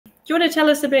you want to tell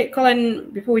us a bit, Colin,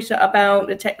 before we start, about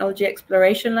the Technology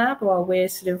Exploration Lab while we're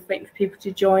sort of waiting for people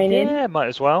to join in? Yeah, might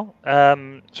as well.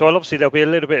 So obviously there'll be a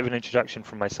little bit of an introduction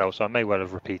from myself, so I may well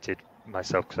have repeated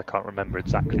myself because I can't remember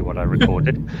exactly what I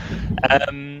recorded.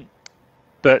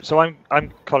 But so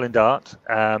I'm Colin Dart,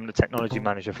 the technology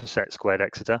manager for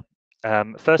TechExeter.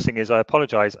 First thing is I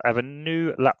apologise. I have a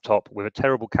new laptop with a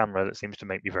terrible camera that seems to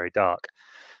make me very dark.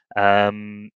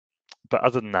 But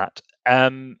other than that,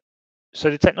 so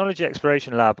the Technology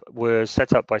Exploration Lab was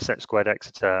set up by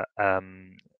TechExeter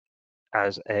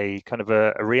as a kind of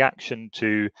a reaction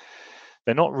to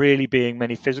there not really being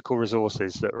many physical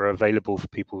resources that are available for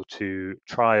people to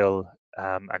trial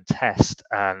and test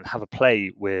and have a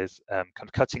play with kind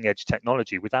of cutting edge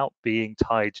technology without being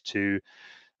tied to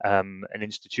an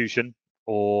institution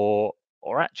or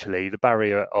actually the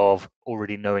barrier of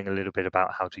already knowing a little bit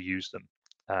about how to use them.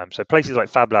 So places like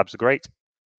Fab Labs are great,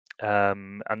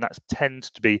 and that tends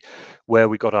to be where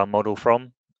we got our model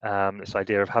from. This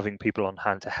idea of having people on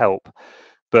hand to help,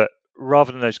 but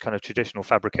rather than those kind of traditional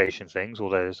fabrication things,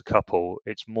 although there's a couple,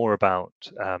 it's more about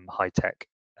high tech,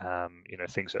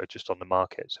 things that are just on the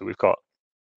market. So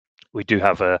we do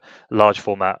have a large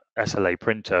format SLA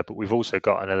printer, but we've also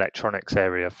got an electronics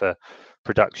area for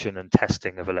production and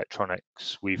testing of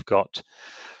electronics. We've got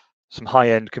some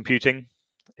high-end computing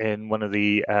in one of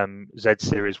the Z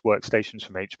series workstations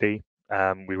from HP.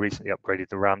 We recently upgraded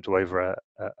the RAM to over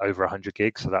 100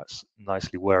 gigs, so that's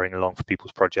nicely whirring along for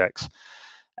people's projects.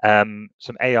 Some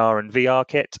AR and VR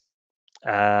kit,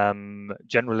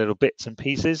 general little bits and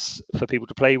pieces for people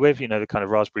to play with, the kind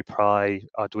of Raspberry Pi,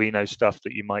 Arduino stuff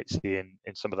that you might see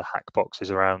in some of the hack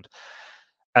boxes around.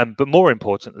 But more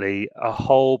importantly, a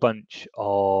whole bunch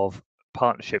of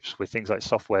partnerships with things like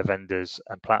software vendors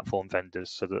and platform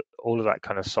vendors, so that all of that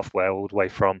kind of software, all the way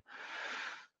from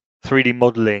 3D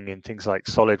modeling in things like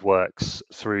SolidWorks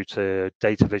through to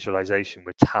data visualization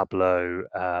with Tableau,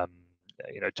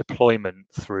 deployment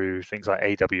through things like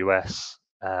AWS,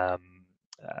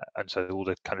 and so all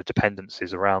the kind of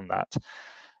dependencies around that,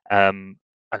 and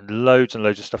loads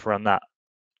of stuff around that,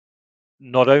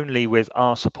 not only with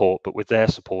our support but with their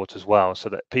support as well, so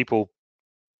that people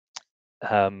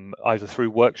either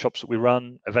through workshops that we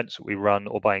run, events that we run,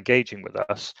 or by engaging with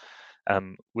us,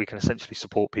 we can essentially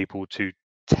support people to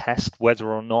test whether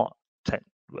or not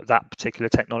that particular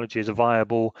technology is a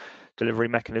viable delivery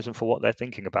mechanism for what they're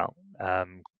thinking about.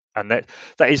 And that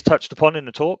is touched upon in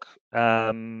the talk.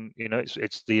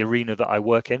 It's the arena that I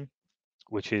work in,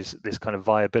 which is this kind of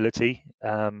viability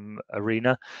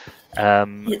arena.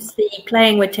 It's the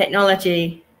playing with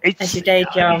technology as your day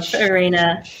job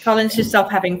arena. Colin's just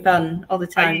off having fun all the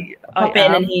time. Pop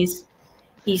in and he's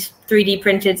 3D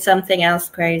printed something else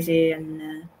crazy,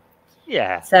 and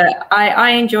yeah. So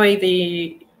I enjoy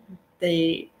the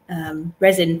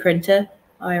resin printer.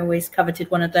 I always coveted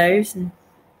one of those, and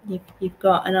you've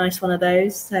got a nice one of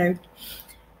those. So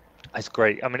it's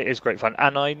great. I mean, it is great fun,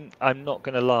 and I'm not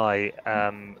going to lie.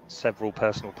 Several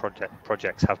personal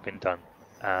projects have been done,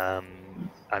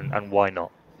 and why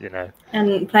not?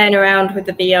 And playing around with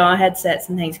the VR headsets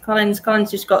and things. Colin's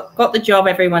just got the job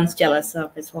everyone's jealous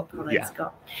of, is what Colin's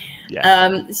got.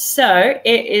 Yeah. So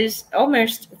it is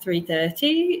almost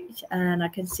 3:30, and I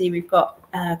can see we've got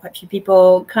quite a few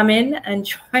people come in and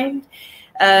joined.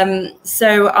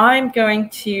 So I'm going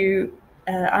to.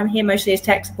 I'm here mostly as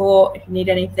tech support. If you need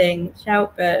anything,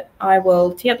 shout. But I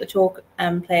will tee up the talk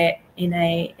and play it in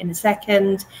a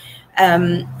second.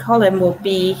 Colin will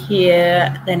be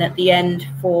here then at the end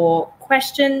for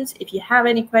questions. If you have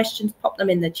any questions, pop them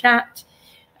in the chat.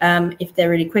 If they're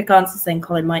really quick answers, then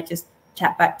Colin might just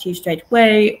chat back to you straight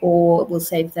away, or we'll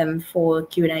save them for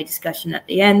Q&A discussion at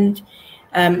the end.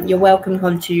 You're welcome,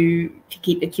 Colin, to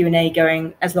keep the Q&A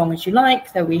going as long as you like.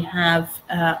 So we have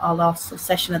our last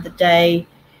session of the day,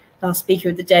 last speaker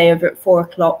of the day over at 4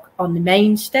 o'clock on the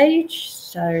main stage.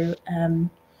 So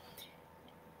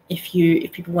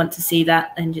if people want to see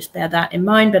that, then just bear that in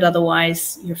mind. But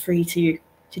otherwise, you're free to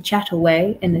chat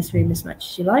away in this room as much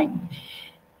as you like.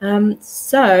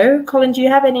 So, Colin, do you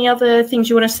have any other things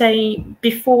you want to say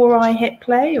before I hit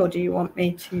play, or do you want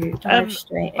me to dive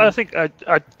straight in? I think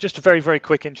just a very, very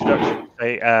quick introduction.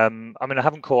 I mean, I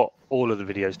haven't caught all of the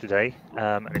videos today,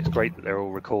 and it's great that they're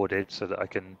all recorded so that I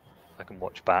can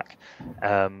watch back,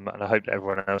 and I hope that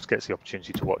everyone else gets the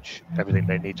opportunity to watch everything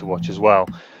they need to watch as well.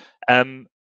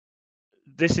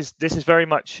 This is very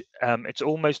much it's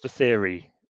almost a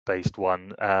theory-based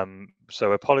one,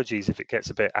 so apologies if it gets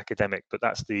a bit academic, but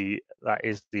that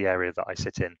is the area that I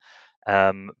sit in.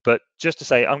 But just to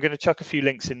say, I'm going to chuck a few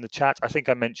links in the chat. I think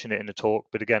I mentioned it in the talk,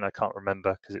 but again, I can't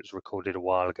remember because it was recorded a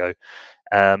while ago.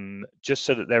 Just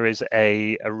so that there is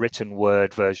a written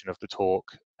word version of the talk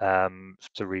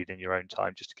to read in your own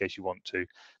time, just in case you want to,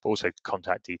 but also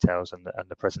contact details and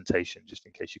the presentation, just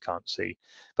in case you can't see.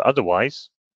 But otherwise,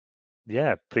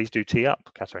 yeah, please do tee up,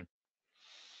 Catherine.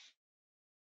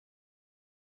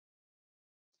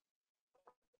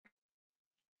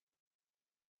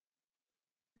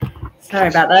 Sorry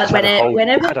about that.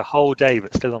 Had a whole day,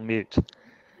 but still on mute.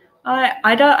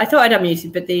 I thought I'd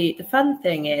unmuted, but the fun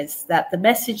thing is that the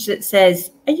message that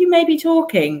says, "Are you maybe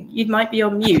talking? You might be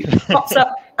on mute," pops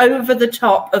up over the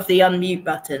top of the unmute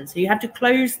button. So you have to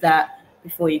close that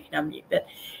before you can unmute. But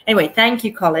anyway, thank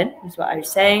you, Colin. That's what I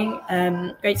was saying.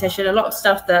 Great session. A lot of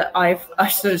stuff that I've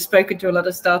sort of spoken to a lot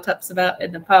of startups about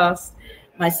in the past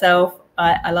myself.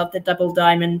 I love the double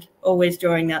diamond, always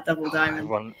drawing that double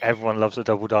diamond. Everyone loves a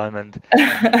double diamond.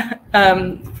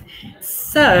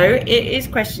 So it is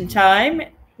question time.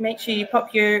 Make sure you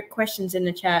pop your questions in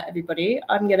the chat, everybody.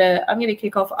 I'm gonna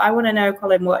kick off. I want to know,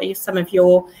 Colin, what are some of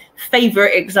your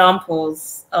favorite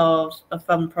examples of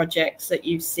fun projects that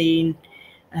you've seen,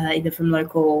 either from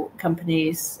local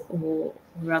companies or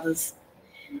others?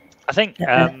 I think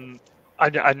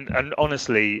and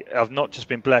honestly, I've not just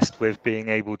been blessed with being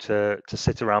able to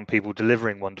sit around people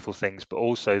delivering wonderful things, but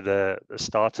also the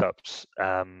startups,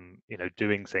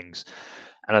 doing things.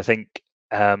 And I think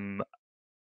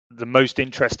the most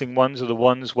interesting ones are the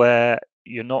ones where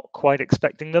you're not quite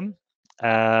expecting them,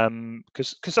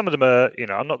 because some of them are,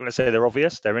 I'm not going to say they're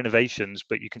obvious, they're innovations,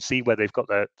 but you can see where they've got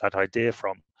that idea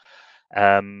from.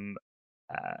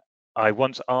 I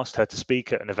once asked her to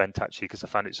speak at an event, actually, because I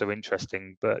found it so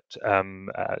interesting. But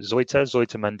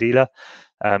Zoita Mandila,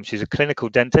 she's a clinical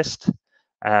dentist.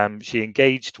 She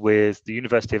engaged with the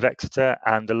University of Exeter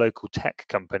and the local tech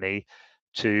company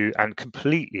and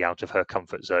completely out of her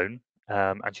comfort zone,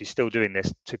 and she's still doing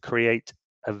this, to create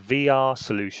a VR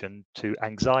solution to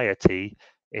anxiety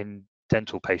in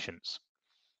dental patients.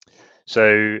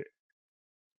 So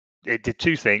it did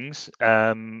two things.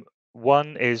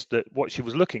 One is that what she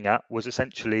was looking at was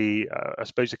essentially, I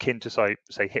suppose, akin to say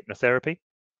hypnotherapy.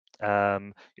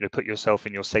 Put yourself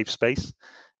in your safe space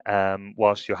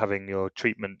whilst you're having your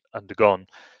treatment undergone.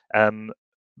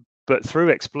 But through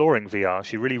exploring VR,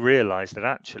 she really realized that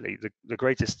actually the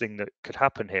greatest thing that could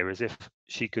happen here is if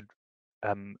she could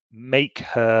make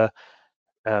her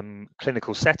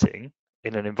clinical setting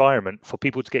in an environment for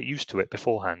people to get used to it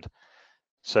beforehand.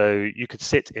 So you could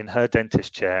sit in her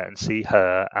dentist chair and see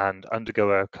her and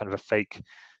undergo a kind of a fake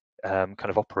kind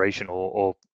of operation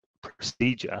or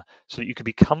procedure, so that you could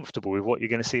be comfortable with what you're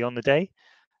going to see on the day.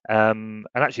 And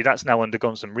actually, that's now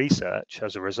undergone some research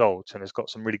as a result, and has got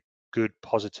some really good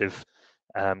positive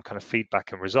kind of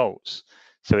feedback and results.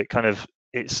 So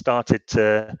it started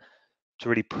to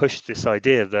really push this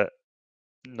idea that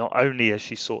not only has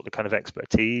she sought the kind of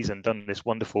expertise and done this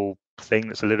wonderful thing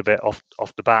that's a little bit off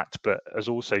the bat, but has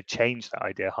also changed that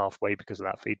idea halfway because of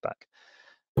that feedback.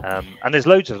 And there's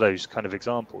loads of those kind of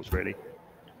examples, really.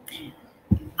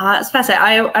 It's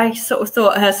fascinating. I sort of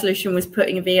thought her solution was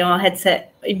putting a VR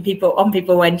headset on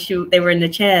people when they were in the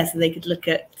chair, so they could look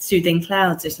at soothing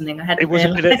clouds or something.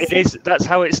 That's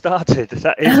how it started.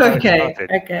 That is how it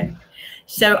started. Okay.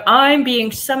 So I'm being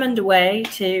summoned away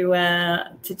to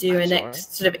do a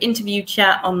next sort of interview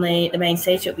chat on the main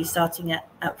stage. It'll be starting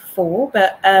at 4.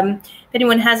 But if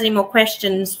anyone has any more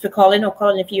questions for Colin, or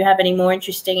Colin, if you have any more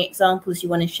interesting examples you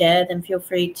want to share, then feel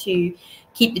free to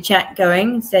keep the chat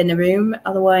going and stay in the room.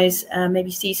 Otherwise,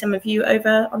 maybe see some of you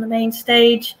over on the main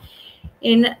stage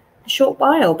in a short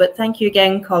while. But thank you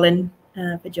again, Colin,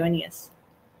 for joining us.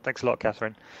 Thanks a lot,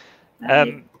 Catherine.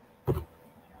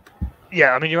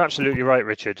 Yeah, I mean, you're absolutely right,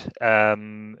 Richard.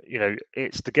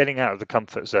 It's the getting out of the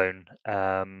comfort zone,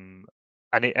 and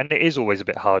it is always a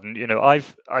bit hard. And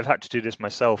I've had to do this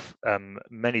myself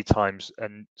many times,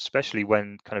 and especially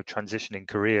when kind of transitioning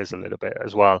careers a little bit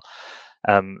as well.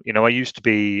 I used to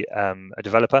be a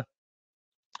developer,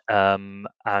 and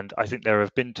I think there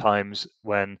have been times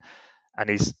when, and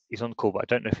he's on the call, but I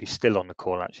don't know if he's still on the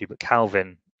call actually. But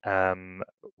Calvin,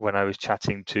 when I was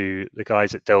chatting to the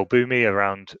guys at Del Boomi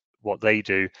around what they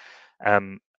do,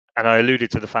 and I alluded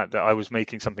to the fact that I was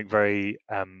making something very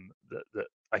that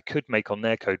I could make on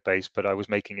their code base, but I was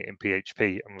making it in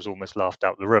PHP and was almost laughed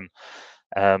out of the room,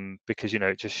 because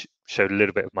it just showed a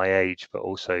little bit of my age, but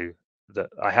also that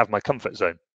I have my comfort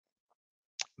zone.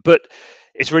 But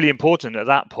it's really important at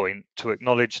that point to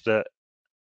acknowledge that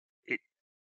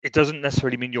it doesn't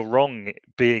necessarily mean you're wrong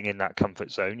being in that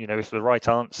comfort zone. If the right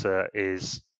answer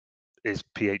is is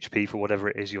PHP for whatever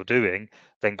it is you're doing,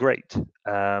 then great.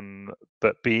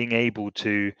 But being able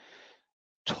to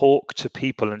talk to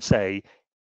people and say,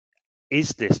 is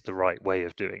this the right way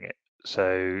of doing it?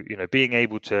 So, being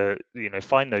able to,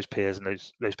 find those peers and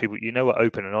those people, are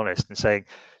open and honest and saying, do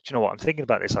you know what, I'm thinking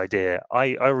about this idea.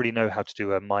 I already know how to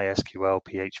do a MySQL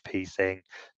PHP thing.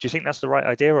 Do you think that's the right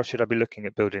idea, or should I be looking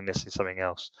at building this in something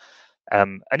else?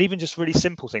 And even just really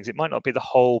simple things. It might not be the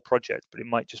whole project, but it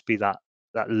might just be that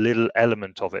little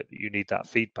element of it that you need that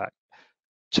feedback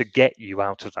to get you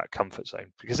out of that comfort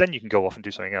zone, because then you can go off and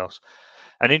do something else.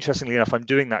 And interestingly enough, I'm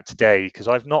doing that today because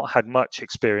I've not had much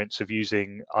experience of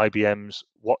using IBM's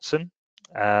Watson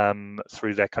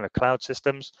through their kind of cloud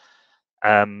systems.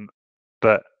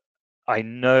 But I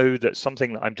know that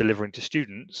something that I'm delivering to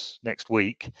students next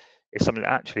week is something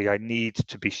that actually I need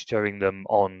to be showing them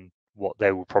on what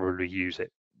they will probably use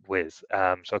it with. So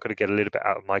I've got to get a little bit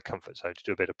out of my comfort zone to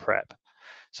do a bit of prep.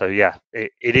 So yeah,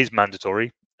 it is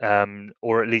mandatory,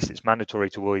 or at least it's mandatory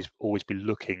to always be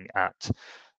looking at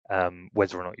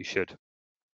whether or not you should.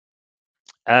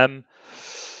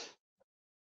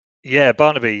 Yeah,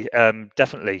 Barnaby,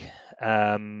 definitely.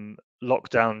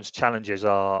 Lockdown's challenges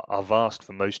are vast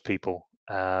for most people,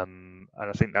 and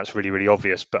I think that's really, really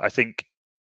obvious. But I think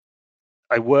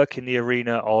I work in the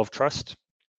arena of trust.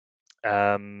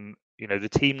 The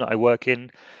team that I work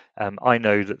in, I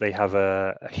know that they have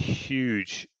a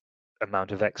huge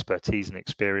amount of expertise and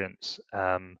experience.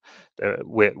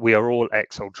 We are all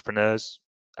ex-entrepreneurs.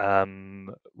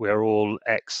 We are all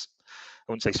I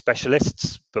wouldn't say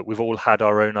specialists, but we've all had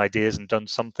our own ideas and done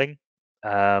something.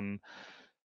 And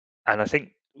I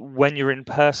think when you're in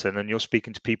person and you're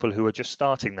speaking to people who are just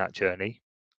starting that journey,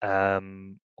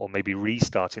 or maybe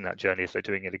restarting that journey if they're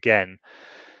doing it again,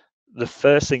 the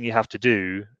first thing you have to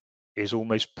do is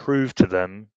almost prove to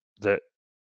them that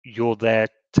you're there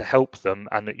to help them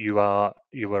and that you are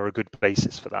a good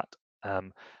basis for that.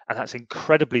 And that's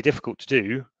incredibly difficult to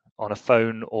do on a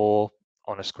phone or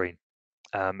on a screen.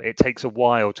 It takes a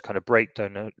while to kind of break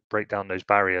down those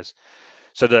barriers,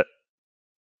 so that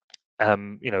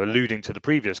alluding to the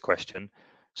previous question,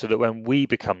 so that when we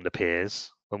become the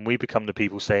peers, when we become the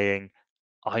people saying,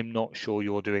 I'm not sure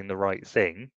you're doing the right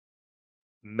thing,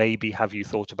 maybe have you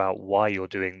thought about why you're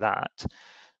doing that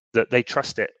they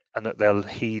trust it and that they'll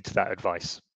heed that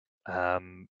advice.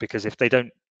 Because if they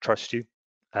don't trust you,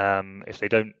 if they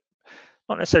don't,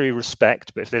 not necessarily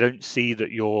respect, but if they don't see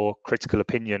that your critical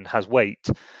opinion has weight,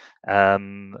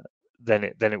 then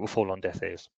it will fall on deaf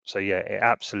ears. So yeah, it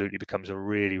absolutely becomes a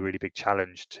really, really big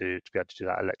challenge to be able to do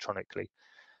that electronically.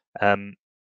 Now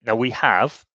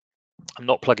I'm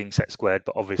not plugging Set Squared,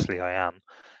 but obviously I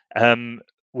am.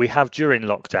 We have, during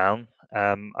lockdown,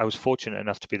 I was fortunate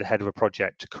enough to be the head of a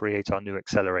project to create our new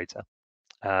accelerator,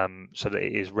 so that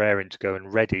it is raring to go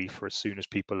and ready for as soon as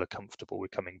people are comfortable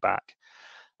with coming back.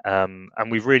 And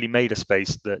we've really made a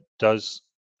space that does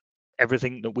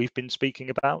everything that we've been speaking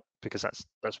about, because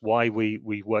that's why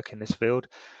we work in this field.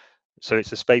 So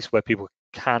it's a space where people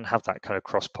can have that kind of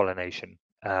cross-pollination.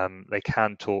 They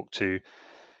can talk to,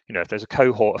 if there's a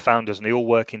cohort of founders and they all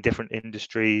work in different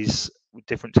industries with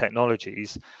different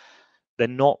technologies, they're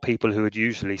not people who would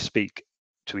usually speak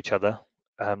to each other,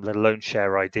 let alone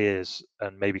share ideas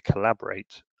and maybe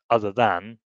collaborate, other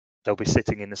than they'll be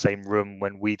sitting in the same room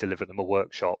when we deliver them a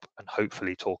workshop and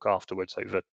hopefully talk afterwards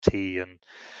over tea and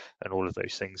all of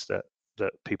those things that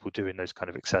people do in those kind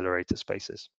of accelerator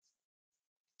spaces.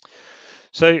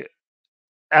 So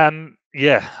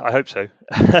yeah, I hope so.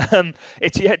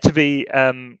 It's yet to be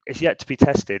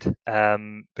tested,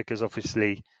 because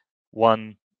obviously,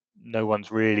 no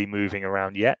one's really moving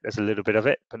around yet. There's a little bit of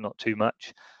it, but not too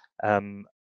much. And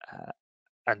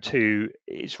two,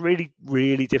 it's really,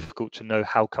 really difficult to know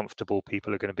how comfortable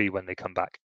people are going to be when they come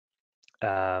back.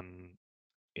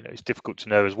 It's difficult to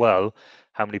know as well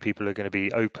how many people are going to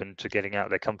be open to getting out of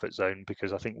their comfort zone,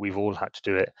 because I think we've all had to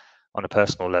do it on a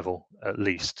personal level, at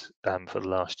least, for the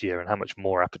last year, and how much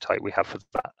more appetite we have for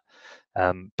that.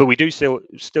 But we do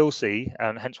still see,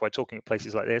 and hence why talking at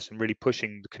places like this and really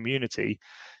pushing the community,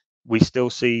 we still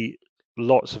see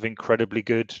lots of incredibly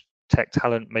good tech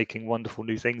talent making wonderful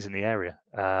new things in the area.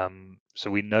 So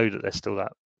we know that there's still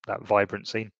that vibrant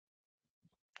scene.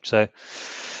 So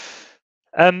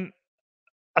I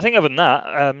think other than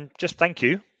that, just thank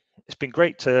you. It's been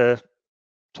great to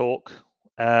talk,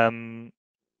 be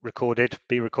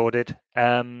recorded,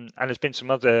 and there's been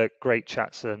some other great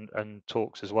chats and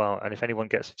talks as well. And if anyone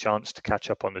gets a chance to catch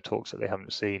up on the talks that they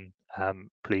haven't seen,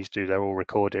 please do. They're all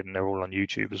recorded and they're all on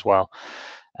YouTube as well.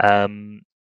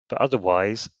 But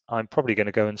otherwise, I'm probably going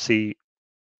to go and see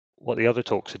what the other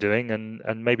talks are doing,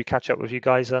 and maybe catch up with you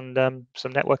guys and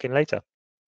some networking later,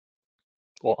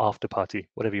 or after party,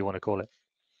 whatever you want to call it.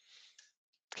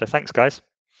 So thanks, guys.